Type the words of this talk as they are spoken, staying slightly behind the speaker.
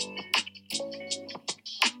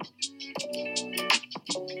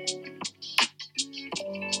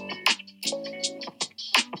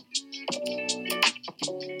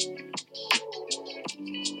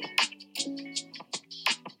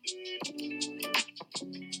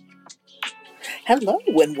Hello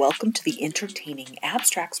and welcome to the Entertaining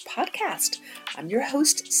Abstracts podcast. I'm your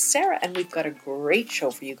host, Sarah, and we've got a great show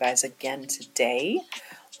for you guys again today.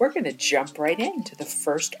 We're going to jump right into the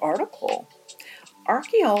first article.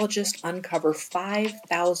 Archaeologists uncover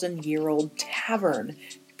 5,000-year-old tavern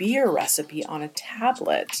beer recipe on a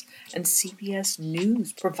tablet, and CBS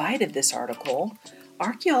News provided this article.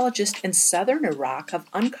 Archaeologists in southern Iraq have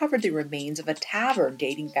uncovered the remains of a tavern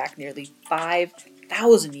dating back nearly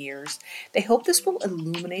 5,000 years. They hope this will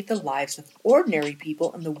illuminate the lives of ordinary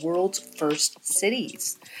people in the world's first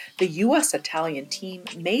cities. The U.S.-Italian team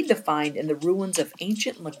made the find in the ruins of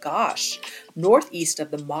ancient Lagash, northeast of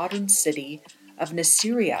the modern city of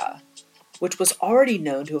Nasiriyah, which was already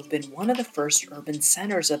known to have been one of the first urban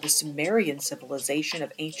centers of the Sumerian civilization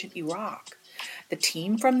of ancient Iraq. The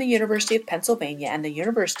team from the University of Pennsylvania and the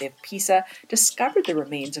University of Pisa discovered the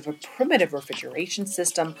remains of a primitive refrigeration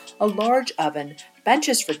system, a large oven,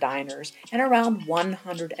 benches for diners, and around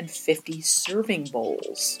 150 serving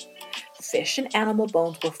bowls. Fish and animal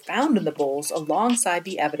bones were found in the bowls alongside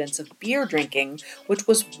the evidence of beer drinking, which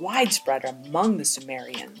was widespread among the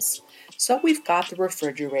Sumerians. So we've got the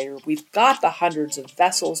refrigerator, we've got the hundreds of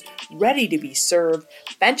vessels ready to be served,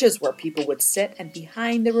 benches where people would sit, and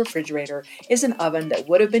behind the refrigerator is an oven that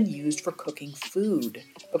would have been used for cooking food,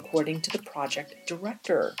 according to the project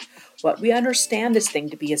director. What we understand this thing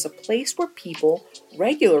to be is a place where people,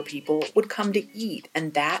 regular people, would come to eat,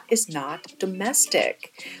 and that is not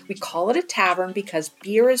domestic. We call it a tavern because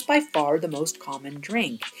beer is by far the most common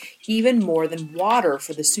drink, even more than water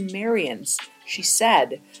for the Sumerians, she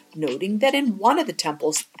said, noting that in one of the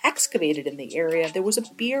temples excavated in the area there was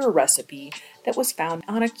a beer recipe that was found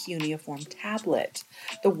on a cuneiform tablet.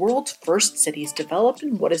 The world's first cities developed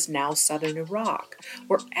in what is now southern Iraq,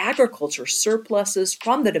 where agriculture surpluses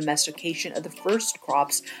from the domestication of the first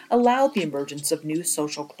crops allowed the emergence of new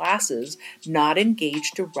social classes not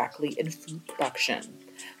engaged directly in food production.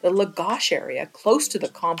 The Lagash area, close to the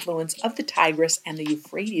confluence of the Tigris and the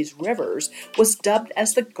Euphrates rivers, was dubbed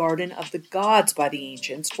as the Garden of the Gods by the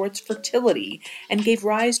ancients for its fertility and gave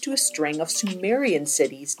rise to a string of Sumerian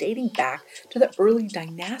cities dating back to the early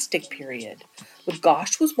dynastic period.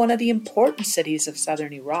 Lagash was one of the important cities of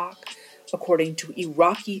southern Iraq, according to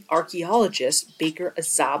Iraqi archaeologist Baker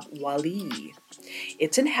Azab Wali.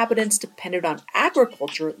 Its inhabitants depended on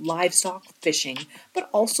agriculture, livestock, fishing, but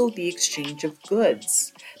also the exchange of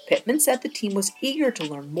goods. Pittman said the team was eager to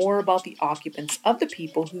learn more about the occupants of the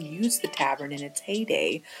people who used the tavern in its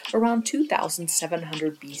heyday, around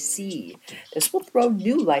 2700 BC. This will throw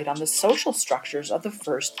new light on the social structures of the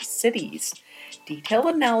first cities. Detailed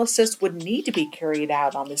analysis would need to be carried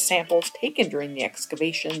out on the samples taken during the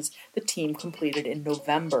excavations the team completed in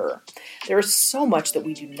November. There is so much that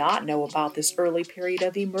we do not know about this early period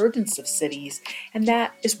of the emergence of cities, and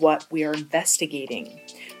that is what we are investigating.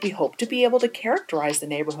 We hope to be able to characterize the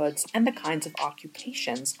neighborhoods and the kinds of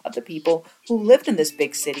occupations of the people who lived in this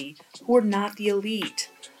big city who were not the elite.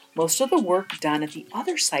 Most of the work done at the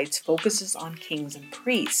other sites focuses on kings and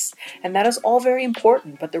priests, and that is all very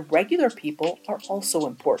important, but the regular people are also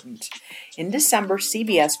important. In December,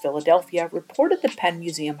 CBS Philadelphia reported the Penn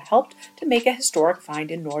Museum helped to make a historic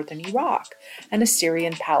find in northern Iraq, an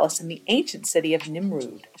Assyrian palace in the ancient city of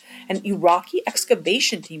Nimrud. An Iraqi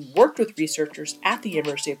excavation team worked with researchers at the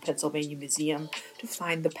University of Pennsylvania Museum to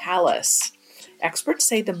find the palace. Experts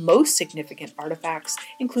say the most significant artifacts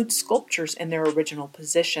include sculptures in their original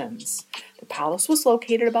positions. The palace was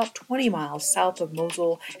located about 20 miles south of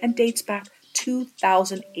Mosul and dates back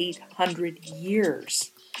 2,800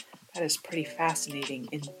 years. That is pretty fascinating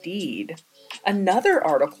indeed. Another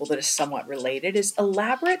article that is somewhat related is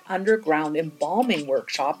elaborate underground embalming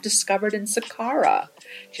workshop discovered in Saqqara.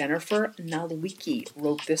 Jennifer Nalwicki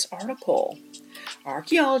wrote this article.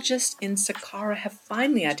 Archaeologists in Saqqara have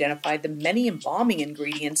finally identified the many embalming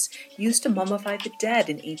ingredients used to mummify the dead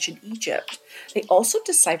in ancient Egypt. They also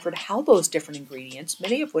deciphered how those different ingredients,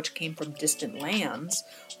 many of which came from distant lands,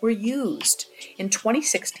 were used. In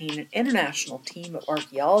 2016, an international team of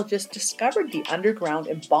archaeologists discovered the underground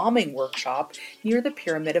embalming workshop near the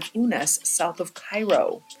Pyramid of Unas, south of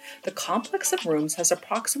Cairo. The complex of rooms has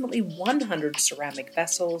approximately 100 ceramic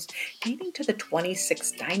vessels dating to the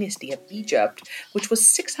 26th dynasty of Egypt, which was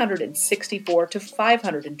 664 to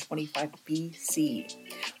 525 BC.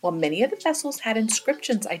 While many of the vessels had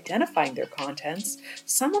inscriptions identifying their contents,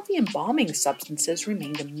 some of the embalming substances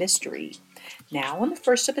remained a mystery. Now, in the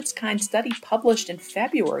first of its kind study published in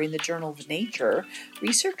February in the Journal of Nature,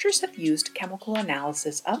 researchers have used chemical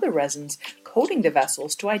analysis of the resins coating the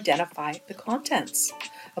vessels to identify the contents.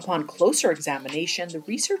 Upon closer examination, the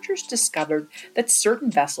researchers discovered that certain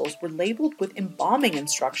vessels were labeled with embalming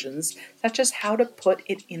instructions, such as how to put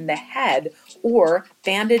it in the head or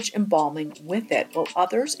bandage embalming with it, while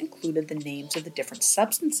others included the names of the different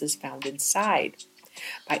substances found inside.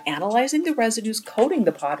 By analyzing the residues coating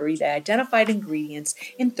the pottery, they identified ingredients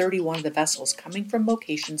in 31 of the vessels coming from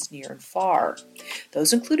locations near and far.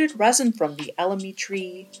 Those included resin from the elemi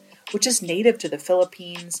tree, which is native to the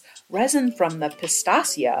Philippines, resin from the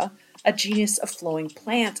pistacea, a genus of flowering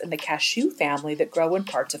plants in the cashew family that grow in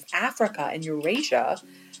parts of Africa and Eurasia,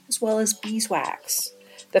 as well as beeswax.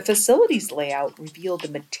 The facility's layout revealed the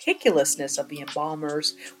meticulousness of the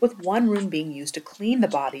embalmers, with one room being used to clean the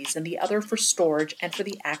bodies and the other for storage and for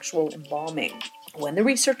the actual embalming. When the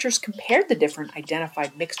researchers compared the different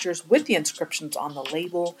identified mixtures with the inscriptions on the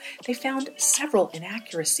label, they found several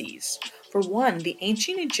inaccuracies. For one, the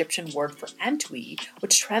ancient Egyptian word for antwi,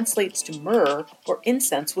 which translates to myrrh or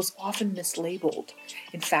incense, was often mislabeled.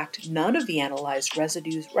 In fact, none of the analyzed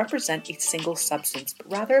residues represent a single substance, but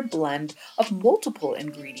rather a blend of multiple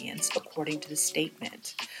ingredients, according to the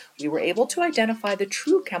statement. We were able to identify the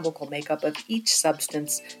true chemical makeup of each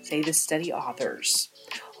substance, say the study authors.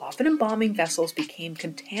 Often embalming vessels became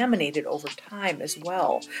contaminated over time as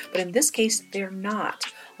well, but in this case, they're not.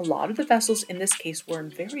 A lot of the vessels in this case were in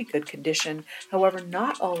very good condition. However,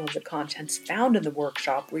 not all of the contents found in the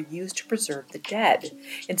workshop were used to preserve the dead.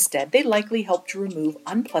 Instead, they likely helped to remove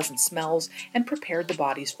unpleasant smells and prepared the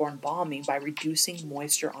bodies for embalming by reducing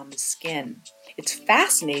moisture on the skin. It's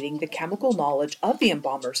fascinating the chemical knowledge of the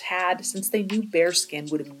embalmers had, since they knew bare skin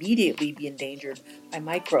would immediately be endangered by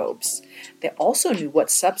microbes. They also knew what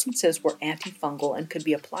substances were antifungal and could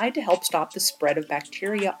be applied to help stop the spread of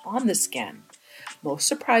bacteria on the skin. Most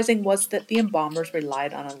surprising was that the embalmers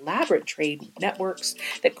relied on elaborate trade networks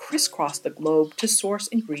that crisscrossed the globe to source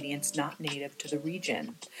ingredients not native to the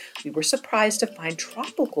region. We were surprised to find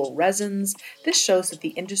tropical resins. This shows that the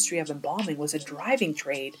industry of embalming was a driving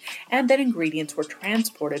trade and that ingredients were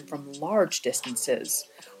transported from large distances.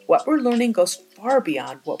 What we're learning goes far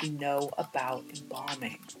beyond what we know about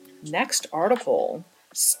embalming. Next article.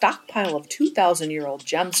 Stockpile of 2,000-year-old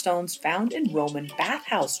gemstones found in Roman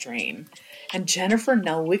bathhouse drain. And Jennifer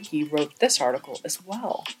Nelwicki wrote this article as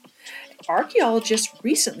well. Archaeologists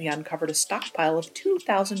recently uncovered a stockpile of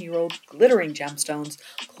 2,000-year-old glittering gemstones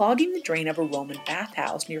clogging the drain of a Roman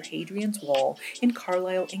bathhouse near Hadrian's Wall in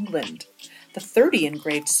Carlisle, England. The 30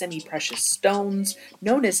 engraved semi-precious stones,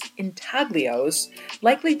 known as intaglios,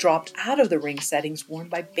 likely dropped out of the ring settings worn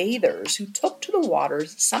by bathers who took to the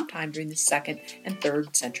waters sometime during the 2nd and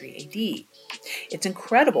 3rd century AD. It's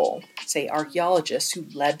incredible, say archaeologists who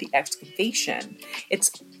led the excavation.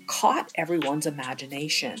 It's caught everyone's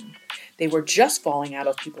imagination. They were just falling out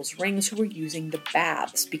of people's rings who were using the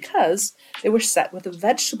baths because they were set with a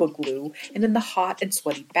vegetable glue, and in the hot and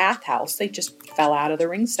sweaty bathhouse they just fell out of the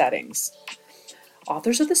ring settings.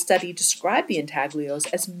 Authors of the study described the intaglios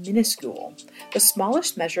as minuscule. The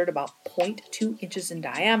smallest measured about 0.2 inches in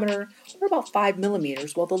diameter, or about 5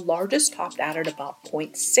 millimeters, while the largest topped out at about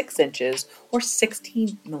 0.6 inches, or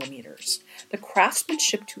 16 millimeters. The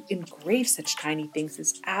craftsmanship to engrave such tiny things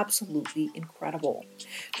is absolutely incredible.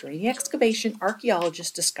 During the excavation,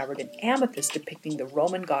 archaeologists discovered an amethyst depicting the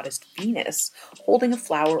Roman goddess Venus holding a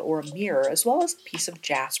flower or a mirror, as well as a piece of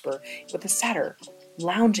jasper with a satyr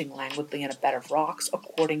lounging languidly in a bed of rocks,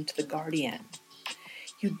 according to The Guardian.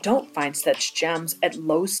 You don't find such gems at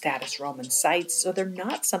low-status Roman sites, so they're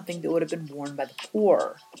not something that would have been worn by the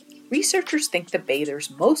poor. Researchers think the bathers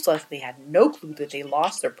most likely had no clue that they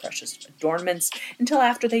lost their precious adornments until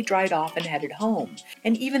after they dried off and headed home,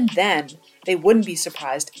 and even then, they wouldn't be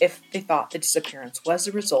surprised if they thought the disappearance was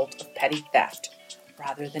the result of petty theft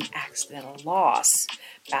rather than accidental loss.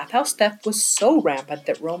 Bathhouse theft was so rampant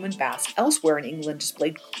that Roman baths elsewhere in England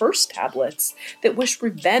displayed curse tablets that wished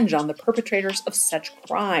revenge on the perpetrators of such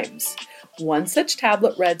crimes. One such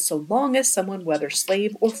tablet read, "So long as someone, whether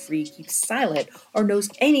slave or free, keeps silent or knows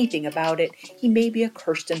anything about it, he may be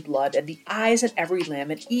accursed in blood, and the eyes and every limb,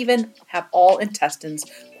 and even have all intestines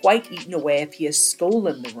quite eaten away if he has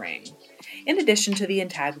stolen the ring." In addition to the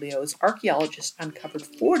intaglios, archaeologists uncovered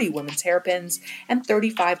 40 women's hairpins and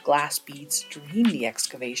 35 glass beads during the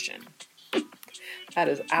excavation. That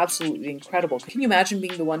is absolutely incredible. Can you imagine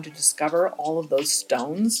being the one to discover all of those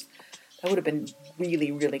stones? That would have been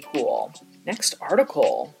really, really cool. Next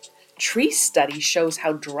article. Tree study shows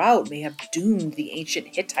how drought may have doomed the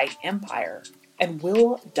ancient Hittite Empire. And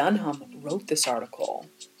Will Dunham wrote this article.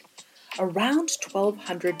 Around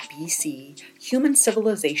 1200 BC, human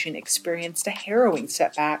civilization experienced a harrowing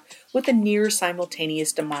setback with the near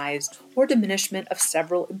simultaneous demise or diminishment of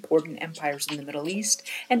several important empires in the Middle East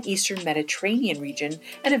and Eastern Mediterranean region,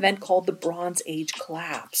 an event called the Bronze Age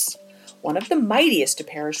collapse. One of the mightiest to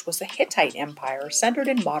perish was the Hittite Empire, centered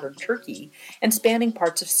in modern Turkey and spanning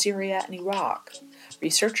parts of Syria and Iraq.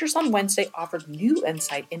 Researchers on Wednesday offered new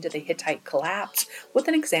insight into the Hittite collapse with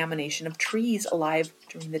an examination of trees alive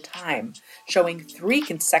during the time, showing 3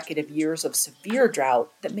 consecutive years of severe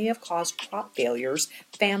drought that may have caused crop failures,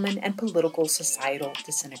 famine, and political societal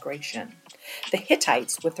disintegration. The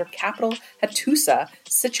Hittites, with their capital Hattusa,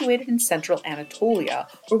 situated in central Anatolia,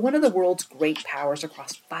 were one of the world's great powers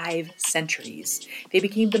across 5 centuries. They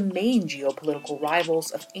became the main geopolitical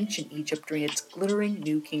rivals of ancient Egypt during its glittering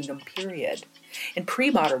New Kingdom period. In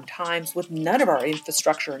pre-modern times, with none of our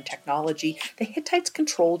infrastructure and technology, the Hittites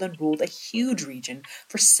controlled and ruled a huge region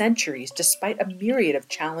for centuries despite a myriad of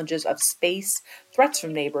challenges of space, threats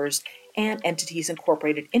from neighbors, and entities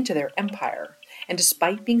incorporated into their empire, and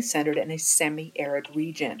despite being centered in a semi-arid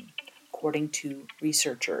region, according to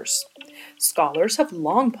researchers. Scholars have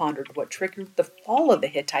long pondered what triggered the fall of the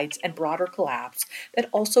Hittites and broader collapse that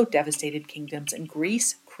also devastated kingdoms in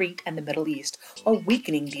Greece, Crete, and the Middle East, while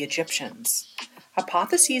weakening the Egyptians.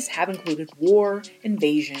 Hypotheses have included war,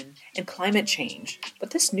 invasion, and climate change,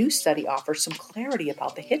 but this new study offers some clarity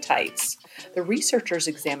about the Hittites. The researchers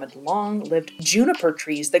examined long-lived juniper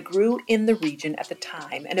trees that grew in the region at the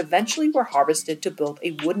time and eventually were harvested to build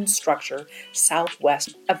a wooden structure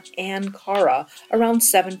southwest of Ankara around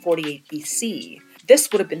 748 BC.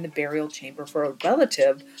 This would have been the burial chamber for a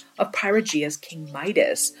relative of Pyrrhachia's King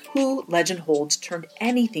Midas, who, legend holds, turned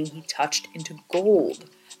anything he touched into gold.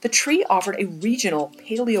 The tree offered a regional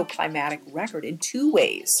paleoclimatic record in 2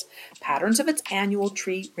 ways: patterns of its annual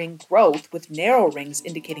tree ring growth with narrow rings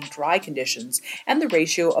indicating dry conditions, and the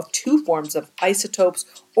ratio of 2 forms of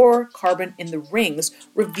isotopes or carbon in the rings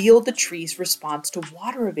revealed the tree's response to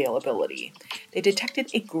water availability. They detected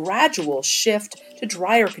a gradual shift to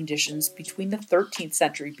drier conditions between the 13th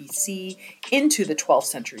century BC into the 12th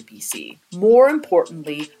century BC. More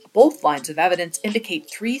importantly, both lines of evidence indicate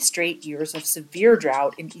 3 straight years of severe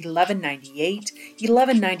drought in 1198,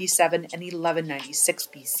 1197, and 1196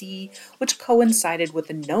 BC, which coincided with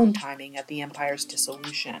the known timing of the empire's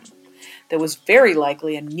dissolution. There was very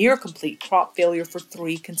likely a near-complete crop failure for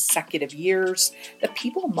 3 consecutive years. The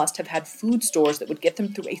people must have had food stores that would get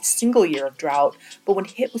them through a single year of drought, but when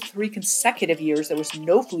hit with 3 consecutive years, there was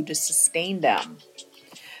no food to sustain them.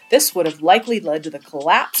 This would have likely led to the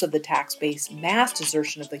collapse of the tax base, mass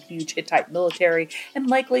desertion of the huge Hittite military, and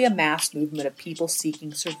likely a mass movement of people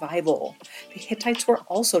seeking survival. The Hittites were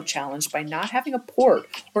also challenged by not having a port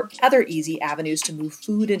or other easy avenues to move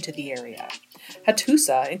food into the area.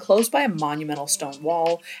 Hattusa, enclosed by a monumental stone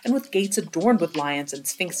wall and with gates adorned with lions and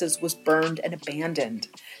sphinxes, was burned and abandoned.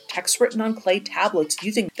 Texts written on clay tablets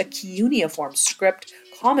using the cuneiform script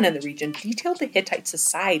common in the region detailed the Hittite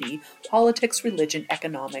society, politics, religion,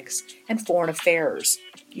 economics, and foreign affairs.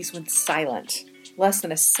 These went silent. Less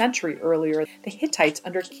than a century earlier, the Hittites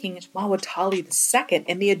under King Muwatalli II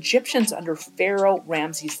and the Egyptians under Pharaoh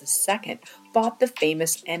Ramses II fought the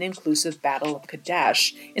famous and inclusive Battle of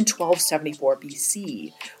Kadesh in 1274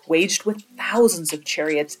 BC, waged with thousands of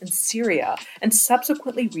chariots in Syria, and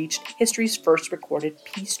subsequently reached history's first recorded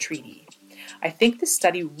peace treaty. I think this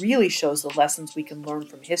study really shows the lessons we can learn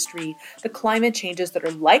from history. The climate changes that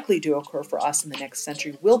are likely to occur for us in the next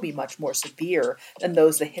century will be much more severe than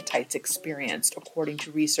those the Hittites experienced, according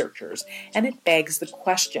to researchers. And it begs the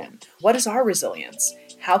question, what is our resilience?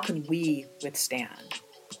 How can we withstand?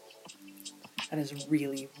 That is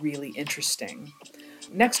really, really interesting.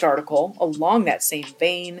 Next article, along that same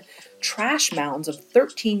vein, trash mounds of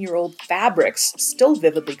 13-year-old fabrics, still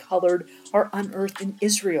vividly colored, are unearthed in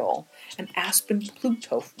Israel. And Aspen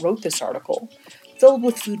Pluto wrote this article. Filled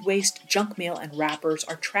with food waste, junk mail, and wrappers,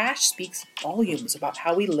 our trash speaks volumes about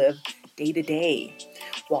how we live day to day.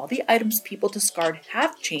 While the items people discard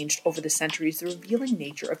have changed over the centuries, the revealing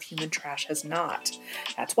nature of human trash has not.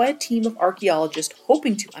 That's why a team of archaeologists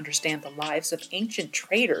hoping to understand the lives of ancient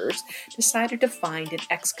traders decided to find and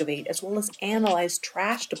excavate as well as analyze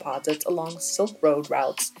trash deposits along Silk Road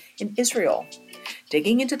routes in Israel.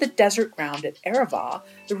 Digging into the desert ground at Ereva,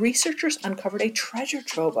 the researchers uncovered a treasure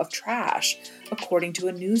trove of trash, according to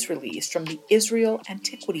a news release from the Israel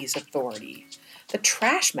Antiquities Authority. The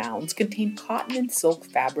trash mounds contain cotton and silk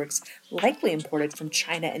fabrics likely imported from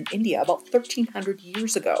China and India about 1,300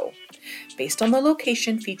 years ago. Based on the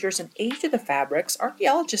location, features, and age of the fabrics,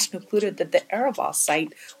 archaeologists concluded that the Ereva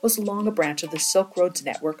site was long a branch of the Silk Road's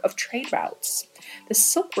network of trade routes. The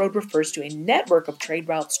Silk Road refers to a network of trade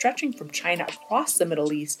routes stretching from China across the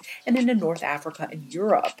Middle East and into North Africa and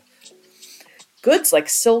Europe. Goods like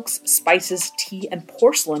silks, spices, tea, and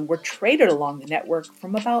porcelain were traded along the network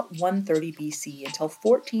from about 130 BC until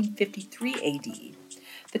 1453 AD.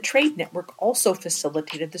 The trade network also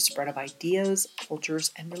facilitated the spread of ideas,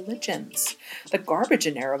 cultures, and religions. The garbage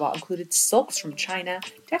in Araba included silks from China,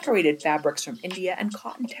 decorated fabrics from India, and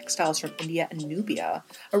cotton textiles from India and Nubia,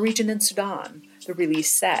 a region in Sudan. The release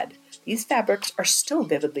said, "These fabrics are still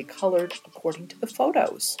vividly colored according to the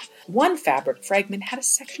photos." One fabric fragment had a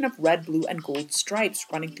section of red, blue, and gold stripes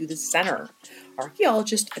running through the center.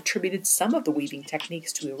 Archaeologists attributed some of the weaving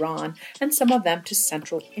techniques to Iran and some of them to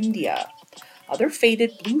central India. Other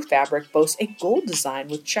faded blue fabric boasts a gold design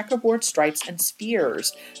with checkerboard stripes and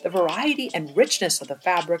spears. The variety and richness of the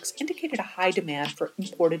fabrics indicated a high demand for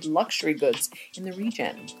imported luxury goods in the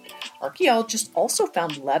region. Archaeologists also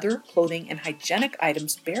found leather, clothing, and hygienic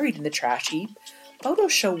items buried in the trash heap.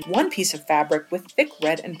 Photos show one piece of fabric with thick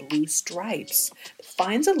red and blue stripes. The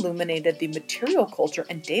finds illuminated the material culture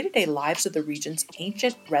and day-to-day lives of the region's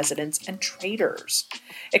ancient residents and traders.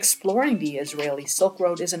 Exploring the Israeli Silk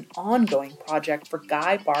Road is an ongoing project for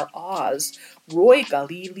Guy Bar Oz, Roy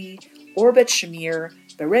Galili, Orbit Shamir,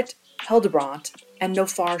 Berit Hildebrandt, and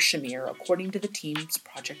Nofar Shamir, according to the team's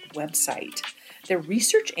project website. Their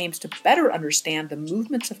research aims to better understand the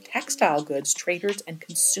movements of textile goods, traders, and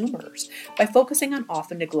consumers by focusing on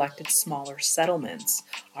often neglected smaller settlements.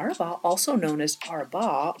 Araba, also known as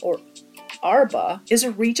Arba or Arba, is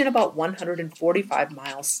a region about 145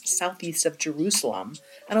 miles southeast of Jerusalem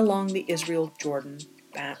and along the Israel-Jordan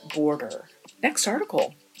border. Next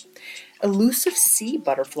article. Elusive sea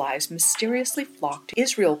butterflies mysteriously flock to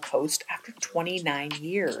Israel coast after 29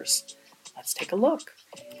 years. Let's take a look.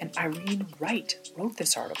 And Irene Wright wrote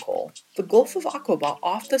this article. The Gulf of Aqaba,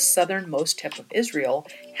 off the southernmost tip of Israel,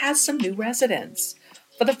 has some new residents.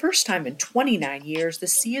 For the first time in 29 years, the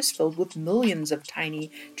sea is filled with millions of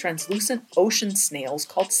tiny, translucent ocean snails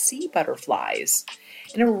called sea butterflies.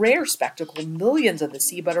 In a rare spectacle, millions of the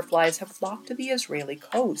sea butterflies have flocked to the Israeli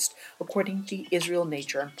coast, according to the Israel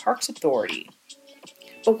Nature and Parks Authority.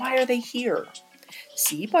 But why are they here?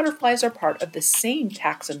 Sea butterflies are part of the same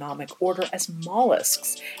taxonomic order as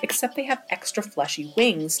mollusks, except they have extra fleshy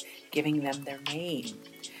wings, giving them their name.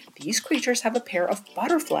 These creatures have a pair of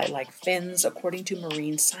butterfly-like fins, according to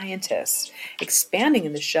marine scientists. Expanding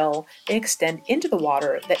in the shell, they extend into the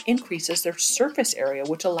water that increases their surface area,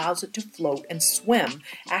 which allows it to float and swim,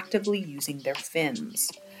 actively using their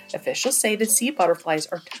fins. Officials say the sea butterflies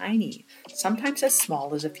are tiny, sometimes as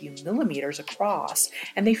small as a few millimeters across,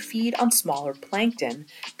 and they feed on smaller plankton,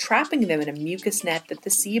 trapping them in a mucus net that the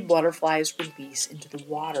sea butterflies release into the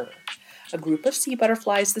water. A group of sea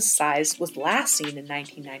butterflies this size was last seen in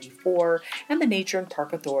 1994, and the Nature and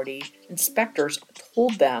Park Authority inspectors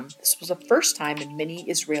told them this was the first time in many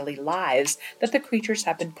Israeli lives that the creatures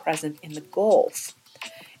have been present in the Gulf.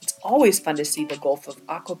 It's always fun to see the Gulf of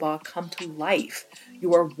Aqaba come to life.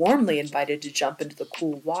 You are warmly invited to jump into the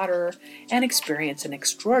cool water and experience an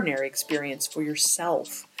extraordinary experience for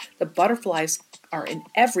yourself. The butterflies are in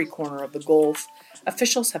every corner of the Gulf.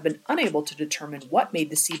 Officials have been unable to determine what made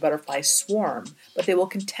the sea butterflies swarm, but they will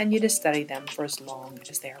continue to study them for as long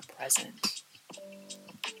as they are present.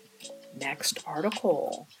 Next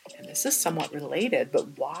article, and this is somewhat related,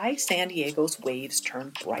 but why San Diego's waves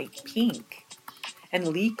turn bright pink? And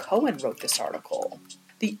Lee Cohen wrote this article.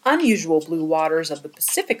 The unusual blue waters of the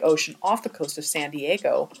Pacific Ocean off the coast of San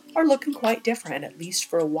Diego are looking quite different, at least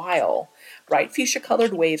for a while. Bright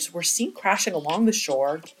fuchsia-colored waves were seen crashing along the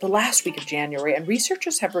shore the last week of January, and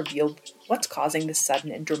researchers have revealed what's causing this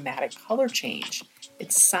sudden and dramatic color change.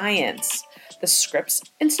 It's science. The Scripps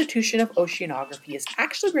Institution of Oceanography is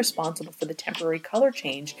actually responsible for the temporary color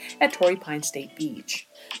change at Torrey Pines State Beach.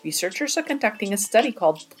 Researchers are conducting a study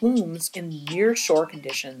called Plumes in Near Shore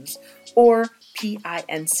Conditions, or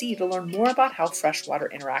PINC, to learn more about how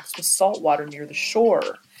freshwater interacts with saltwater near the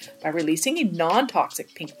shore. By releasing a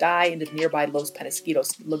non-toxic pink dye into the nearby Los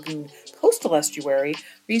Penasquitos Lagoon coastal estuary,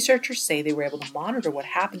 researchers say they were able to monitor what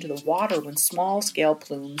happened to the water when small-scale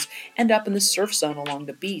plumes end up in the surf zone along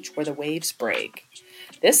the beach where the waves break.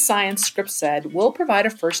 This science, Scripps said, will provide a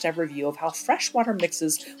first-ever view of how freshwater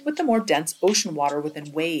mixes with the more dense ocean water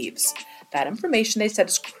within waves. That information, they said,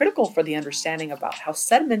 is critical for the understanding about how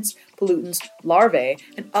sediments, pollutants, larvae,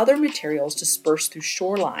 and other materials disperse through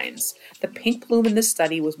shorelines. The pink plume in this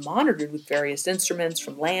study was monitored with various instruments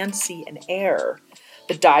from land, sea, and air.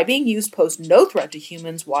 The dye being used posed no threat to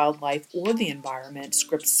humans, wildlife, or the environment,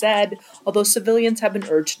 Scripps said, although civilians have been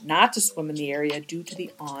urged not to swim in the area due to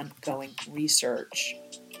the ongoing research.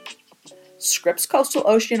 Scripps coastal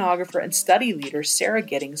oceanographer and study leader Sarah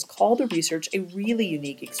Giddings called the research a really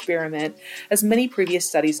unique experiment, as many previous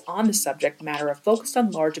studies on the subject matter have focused on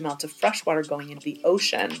large amounts of freshwater going into the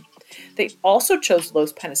ocean. They also chose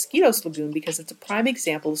Los Penasquitos Lagoon because it's a prime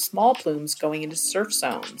example of small plumes going into surf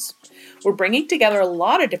zones. We're bringing together a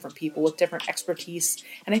lot of different people with different expertise,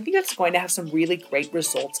 and I think it's going to have some really great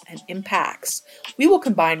results and impacts. We will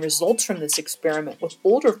combine results from this experiment with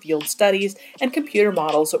older field studies and computer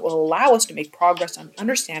models that will allow us to make progress on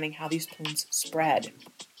understanding how these plumes spread.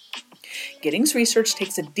 Giddings' research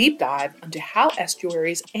takes a deep dive into how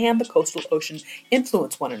estuaries and the coastal ocean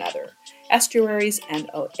influence one another. Estuaries,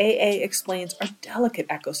 NOAA explains, are delicate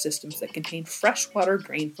ecosystems that contain fresh water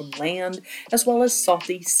drained from land as well as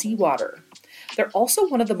salty seawater. They're also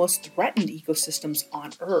one of the most threatened ecosystems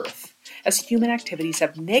on Earth, as human activities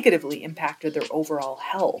have negatively impacted their overall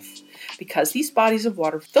health. Because these bodies of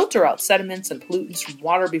water filter out sediments and pollutants from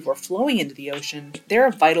water before flowing into the ocean, they're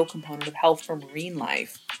a vital component of health for marine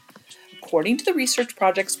life. According to the research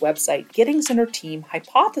project's website, Giddings and her team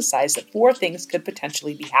hypothesized that 4 things could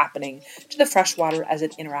potentially be happening to the freshwater as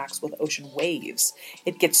it interacts with ocean waves.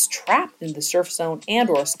 It gets trapped in the surf zone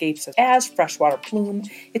and/or escapes as freshwater plume.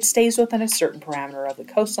 It stays within a certain parameter of the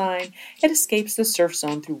coastline. It escapes the surf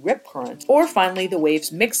zone through rip currents. Or finally, the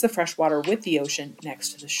waves mix the freshwater with the ocean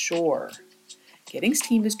next to the shore. Giddings'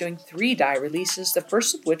 team is doing 3 dye releases, the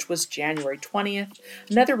first of which was January 20th.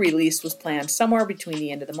 Another release was planned somewhere between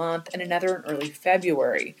the end of the month and another in early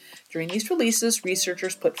February. During these releases,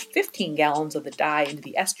 researchers put 15 gallons of the dye into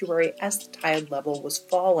the estuary as the tide level was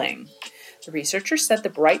falling. The researchers said the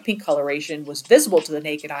bright pink coloration was visible to the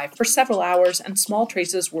naked eye for several hours, and small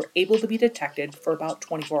traces were able to be detected for about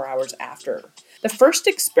 24 hours after. The first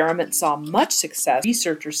experiment saw much success,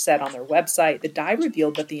 researchers said on their website. The dye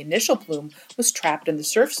revealed that the initial plume was trapped in the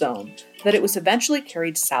surf zone, that it was eventually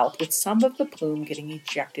carried south, with some of the plume getting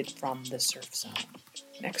ejected from the surf zone.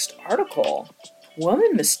 Next article.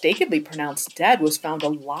 Woman mistakenly pronounced dead was found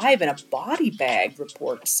alive in a body bag,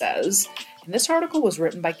 report says. And this article was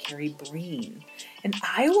written by Carrie Breen. An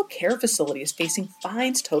Iowa care facility is facing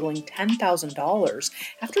fines totaling $10,000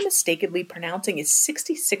 after mistakenly pronouncing a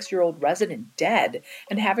 66-year-old resident dead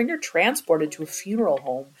and having her transported to a funeral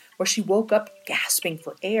home where she woke up gasping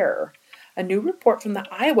for air. A new report from the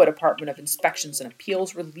Iowa Department of Inspections and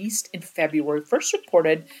Appeals released in February first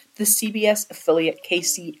reported the CBS affiliate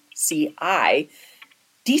KCCI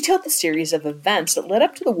detailed the series of events that led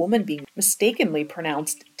up to the woman being mistakenly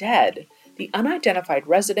pronounced dead. The unidentified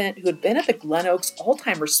resident, who had been at the Glen Oaks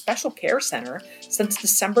Alzheimer's Special Care Center since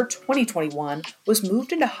December 2021, was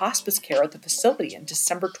moved into hospice care at the facility on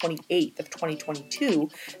December 28th of 2022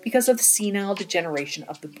 because of senile degeneration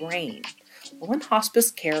of the brain. While in hospice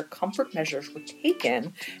care, comfort measures were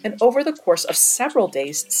taken, and over the course of several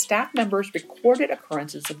days, staff members recorded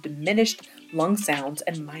occurrences of diminished lung sounds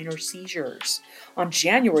and minor seizures. On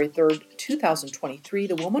January 3, 2023,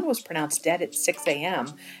 the woman was pronounced dead at 6 a.m.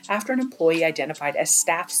 after an employee identified as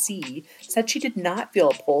Staff C said she did not feel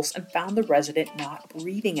a pulse and found the resident not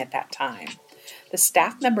breathing at that time. The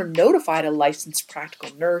staff member notified a licensed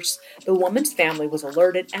practical nurse, the woman's family was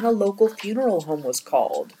alerted, and a local funeral home was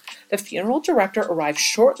called. The funeral director arrived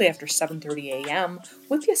shortly after 7:30 a.m.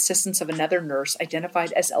 with the assistance of another nurse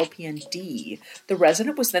identified as LPN D. The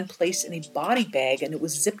resident was then placed in a body bag and it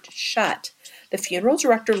was zipped shut. The funeral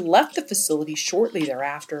director left the facility shortly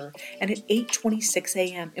thereafter, and at 8:26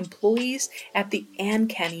 a.m., employees at the Ann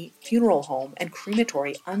Kenny Funeral Home and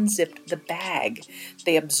Crematory unzipped the bag.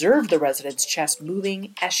 They observed the resident's chest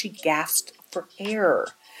moving as she gasped for air.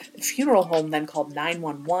 The funeral home then called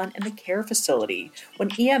 911 and the care facility. When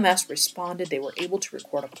EMS responded, they were able to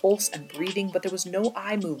record a pulse and breathing, but there was no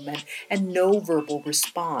eye movement and no verbal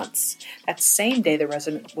response. That same day, the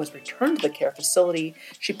resident was returned to the care facility.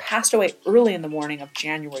 She passed away early in the morning of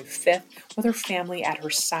January 5th with her family at her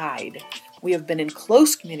side. We have been in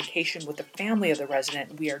close communication with the family of the resident,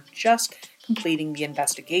 and we are just completing the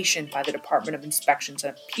investigation by the Department of Inspections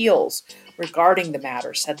and Appeals regarding the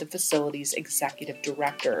matter, said the facility's executive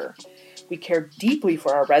director. We care deeply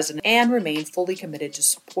for our residents and remain fully committed to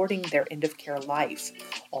supporting their end-of-care life.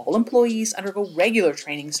 All employees undergo regular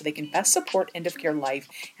training so they can best support end-of-care life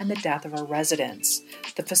and the death of our residents.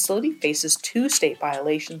 The facility faces 2 state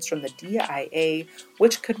violations from the DIA,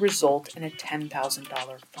 which could result in a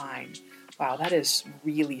 $10,000 fine. Wow, that is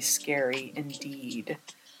really scary indeed.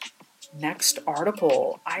 Next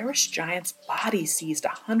article. Irish giant's body seized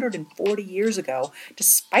 140 years ago,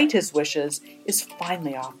 despite his wishes, is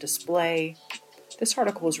finally off display. This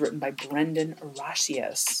article was written by Brendan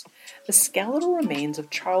Erasius. The skeletal remains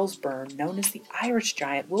of Charles Byrne, known as the Irish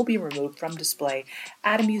Giant, will be removed from display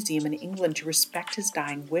at a museum in England to respect his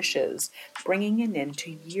dying wishes, bringing an end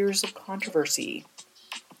to years of controversy.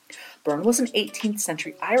 Byrne was an 18th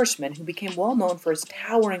century Irishman who became well known for his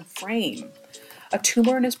towering frame. A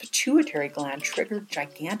tumor in his pituitary gland triggered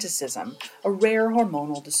giganticism, a rare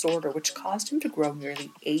hormonal disorder which caused him to grow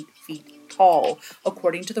nearly 8 feet tall,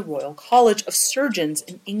 according to the Royal College of Surgeons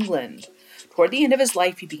in England. Toward the end of his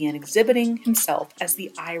life, he began exhibiting himself as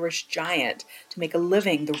the Irish Giant to make a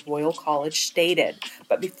living, the Royal College stated.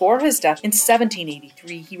 But before his death in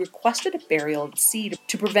 1783, he requested a burial at sea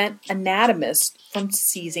to prevent anatomists from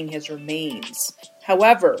seizing his remains.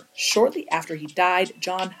 However, shortly after he died,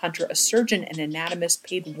 John Hunter, a surgeon and anatomist,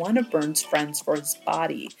 paid one of Byrne's friends for his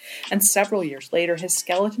body, and several years later his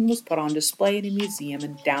skeleton was put on display in a museum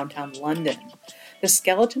in downtown London. The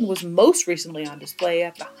skeleton was most recently on display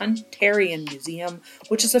at the Hunterian Museum,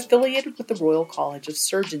 which is affiliated with the Royal College of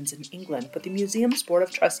Surgeons in England, but the museum's Board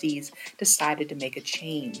of Trustees decided to make a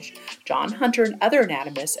change. John Hunter and other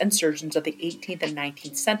anatomists and surgeons of the 18th and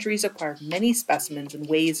 19th centuries acquired many specimens in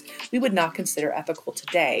ways we would not consider ethical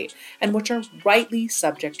today, and which are rightly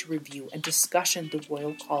subject to review and discussion, the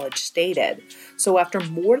Royal College stated. So after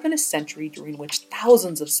more than a century during which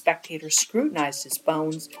thousands of spectators scrutinized his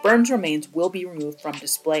bones, Byrne's remains will be removed from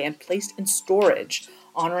display and placed in storage,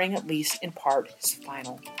 honoring at least in part his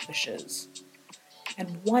final wishes.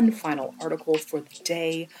 And one final article for the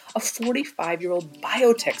day. A 45-year-old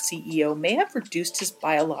biotech CEO may have reduced his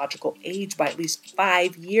biological age by at least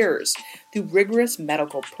 5 years through rigorous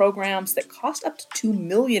medical programs that cost up to $2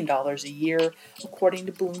 million a year, according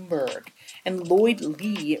to Bloomberg. And Lloyd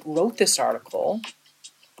Lee wrote this article.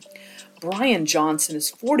 Brian Johnson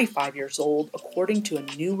is 45 years old, according to a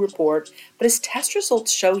new report, but his test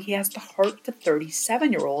results show he has the heart of a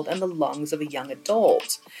 37-year-old and the lungs of a young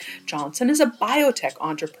adult. Johnson is a biotech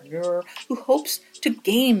entrepreneur who hopes to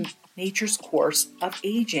game nature's course of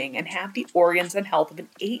aging and have the organs and health of an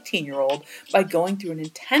 18-year-old by going through an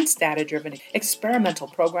intense data-driven experimental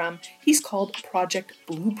program he's called Project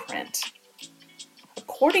Blueprint.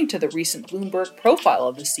 According to the recent Bloomberg profile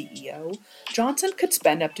of the CEO, Johnson could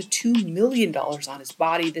spend up to $2 million on his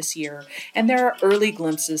body this year, and there are early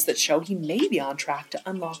glimpses that show he may be on track to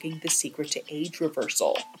unlocking the secret to age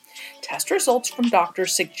reversal. Test results from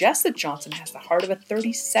doctors suggest that Johnson has the heart of a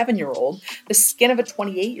 37-year-old, the skin of a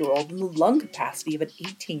 28-year-old, and the lung capacity of an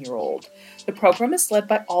 18-year-old. The program is led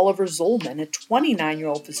by Oliver Zollman, a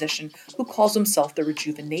 29-year-old physician who calls himself the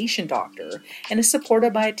Rejuvenation Doctor, and is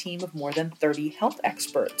supported by a team of more than 30 health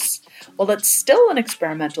experts. While it's still an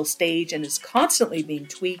experimental stage and is constantly being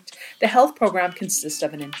tweaked, the health program consists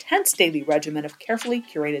of an intense daily regimen of carefully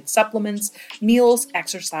curated supplements, meals,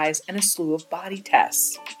 exercise, and a slew of body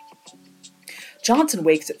tests. Johnson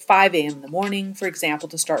wakes at 5 a.m. in the morning, for example,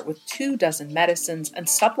 to start with 24 medicines and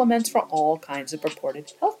supplements for all kinds of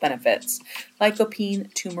purported health benefits: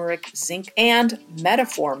 lycopene, turmeric, zinc, and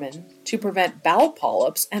metformin to prevent bowel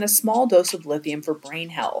polyps, and a small dose of lithium for brain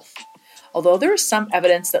health. Although there is some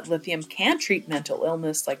evidence that lithium can treat mental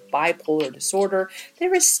illness like bipolar disorder,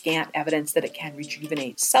 there is scant evidence that it can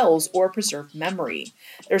rejuvenate cells or preserve memory.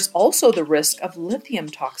 There's also the risk of lithium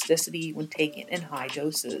toxicity when taken in high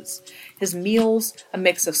doses. His meals, a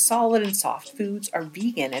mix of solid and soft foods, are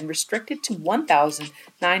vegan and restricted to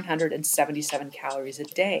 1,977 calories a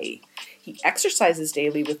day. He exercises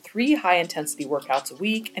daily with 3 high-intensity workouts a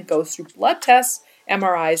week and goes through blood tests,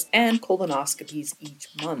 MRIs, and colonoscopies each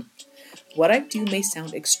month. What I do may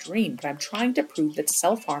sound extreme, but I'm trying to prove that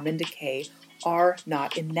self-harm and decay are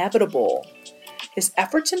not inevitable. His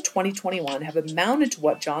efforts in 2021 have amounted to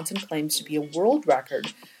what Johnson claims to be a world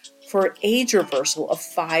record for age reversal of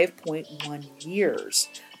 5.1 years.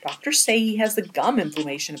 Doctors say he has the gum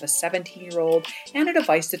inflammation of a 17-year-old, and a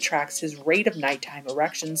device that tracks his rate of nighttime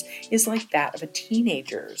erections is like that of a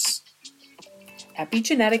teenager's.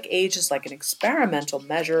 Epigenetic age is like an experimental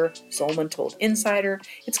measure, Zollman told Insider.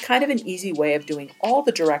 It's kind of an easy way of doing all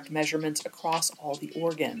the direct measurements across all the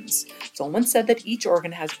organs. Zollman said that each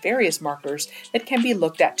organ has various markers that can be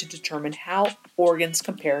looked at to determine how organs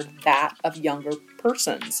compare to that of younger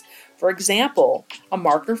persons. For example, a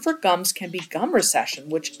marker for gums can be gum recession,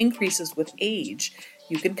 which increases with age.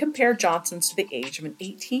 You can compare Johnson's to the age of an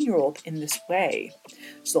 18-year-old in this way.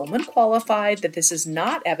 Zolman qualified that this is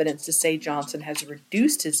not evidence to say Johnson has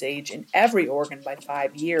reduced his age in every organ by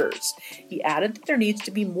 5 years. He added that there needs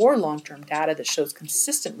to be more long-term data that shows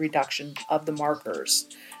consistent reduction of the markers.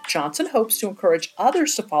 Johnson hopes to encourage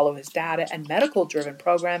others to follow his data and medical-driven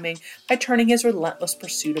programming by turning his relentless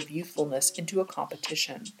pursuit of youthfulness into a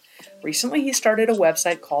competition. Recently, he started a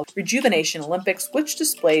website called Rejuvenation Olympics, which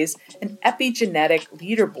displays an epigenetic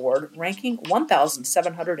leaderboard ranking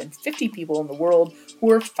 1,750 people in the world who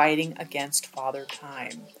are fighting against Father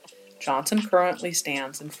Time. Johnson currently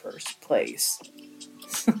stands in first place.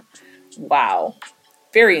 Wow.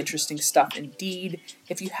 Very interesting stuff indeed.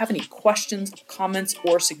 If you have any questions, comments,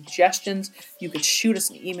 or suggestions, you can shoot us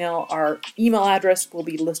an email. Our email address will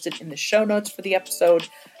be listed in the show notes for the episode,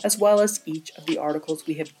 as well as each of the articles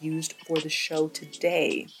we have used for the show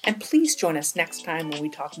today. And please join us next time when we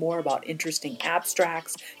talk more about interesting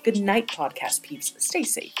abstracts. Good night, podcast peeps. Stay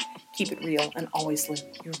safe, keep it real, and always live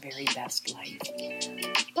your very best life.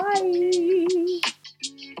 Bye!